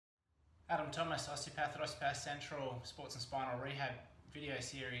Adam Thomas, Osteopath at Osteopath Central Sports and Spinal Rehab video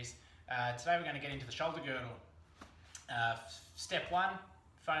series. Today we're going to get into the shoulder girdle. Step 1,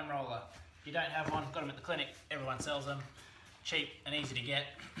 foam roller. If you don't have one, got them at the clinic, everyone sells them. Cheap and easy to get.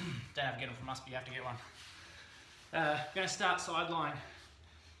 Don't have to get them from us, but you have to get one. We're going to start sideline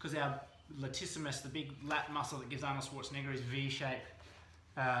because our latissimus, the big lat muscle that gives Arnold Schwarzenegger his V shape.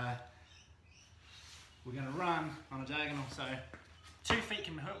 We're going to run on a diagonal, so 2 feet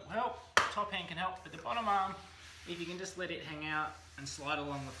can help, top hand can help, but the bottom arm, if you can just let it hang out and slide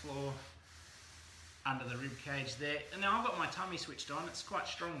along the floor under the rib cage there. And now I've got my tummy switched on, it's quite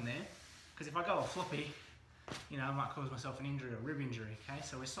strong there, because if I go all floppy, you know, I might cause myself an injury or rib injury, okay?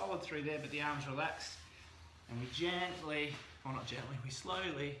 So we're solid through there, but the arm's relaxed, and we gently, well not gently, we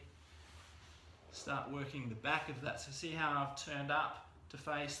slowly start working the back of that. So see how I've turned up to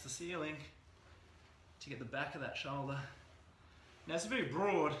face the ceiling to get the back of that shoulder. Now it's very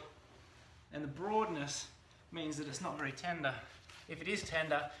broad, and the broadness means that it's not very tender. If it is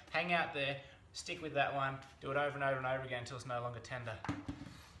tender, hang out there, stick with that one, do it over and over and over again until it's no longer tender.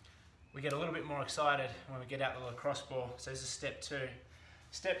 We get a little bit more excited when we get out the LaCrosse ball. So this is step 2.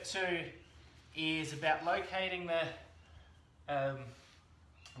 Step 2 is about locating the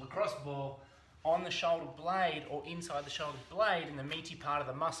LaCrosse ball on the shoulder blade or inside the shoulder blade in the meaty part of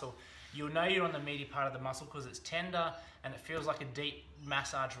the muscle. You'll know you're on the meaty part of the muscle because it's tender and it feels like a deep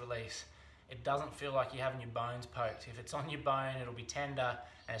massage release. It doesn't feel like you're having your bones poked. If it's on your bone, it'll be tender,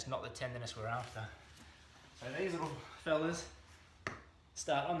 and it's not the tenderness we're after. So these little fellas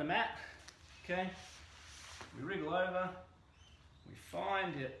start on the mat, okay? We wriggle over, we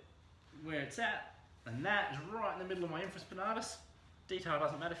find it where it's at, and that is right in the middle of my infraspinatus. Detail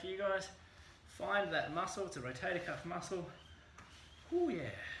doesn't matter for you guys. Find that muscle, it's a rotator cuff muscle. Oh yeah.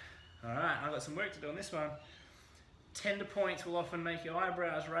 All right, I've got some work to do on this one. Tender points will often make your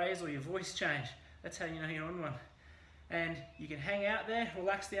eyebrows raise or your voice change. That's how you know you're on one. And you can hang out there,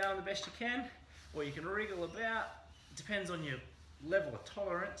 relax the arm the best you can, or you can wriggle about. It depends on your level of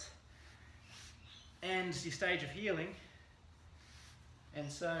tolerance and your stage of healing.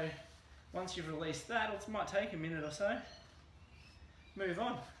 And so, once you've released that, it might take a minute or so, move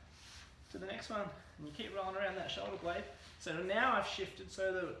on to the next one. And you keep rolling around that shoulder blade. So now I've shifted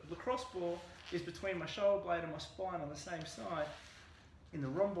so the LaCrosse ball is between my shoulder blade and my spine on the same side in the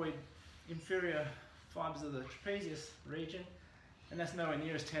rhomboid inferior fibers of the trapezius region, and that's nowhere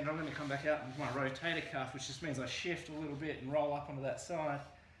near as tender. I'm going to come back out with my rotator cuff, which just means I shift a little bit and roll up onto that side.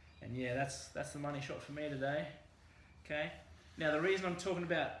 And yeah, that's the money shot for me today. Okay. Now the reason I'm talking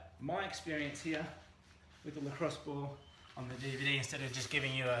about my experience here with the LaCrosse ball on the DVD instead of just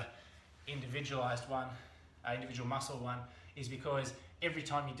giving you a individualized one, individual muscle one, is because every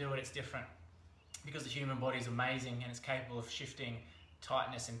time you do it, it's different. Because the human body is amazing and it's capable of shifting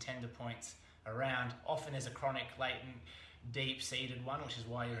tightness and tender points around. Often there's a chronic, latent, deep-seated one, which is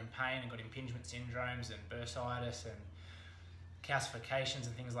why you're in pain and got impingement syndromes and bursitis and calcifications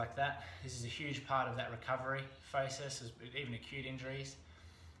and things like that. This is a huge part of that recovery process, even acute injuries.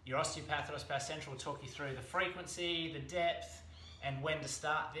 Your osteopath at Osteopath Central will talk you through the frequency, the depth, and when to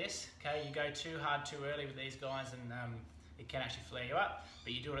start this. Okay, you go too hard too early with these guys and it can actually flare you up,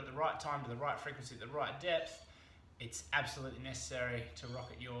 but you do it at the right time, to the right frequency, at the right depth. It's absolutely necessary to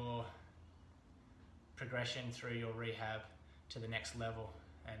rocket your progression through your rehab to the next level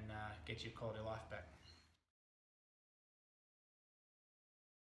and get your quality of life back.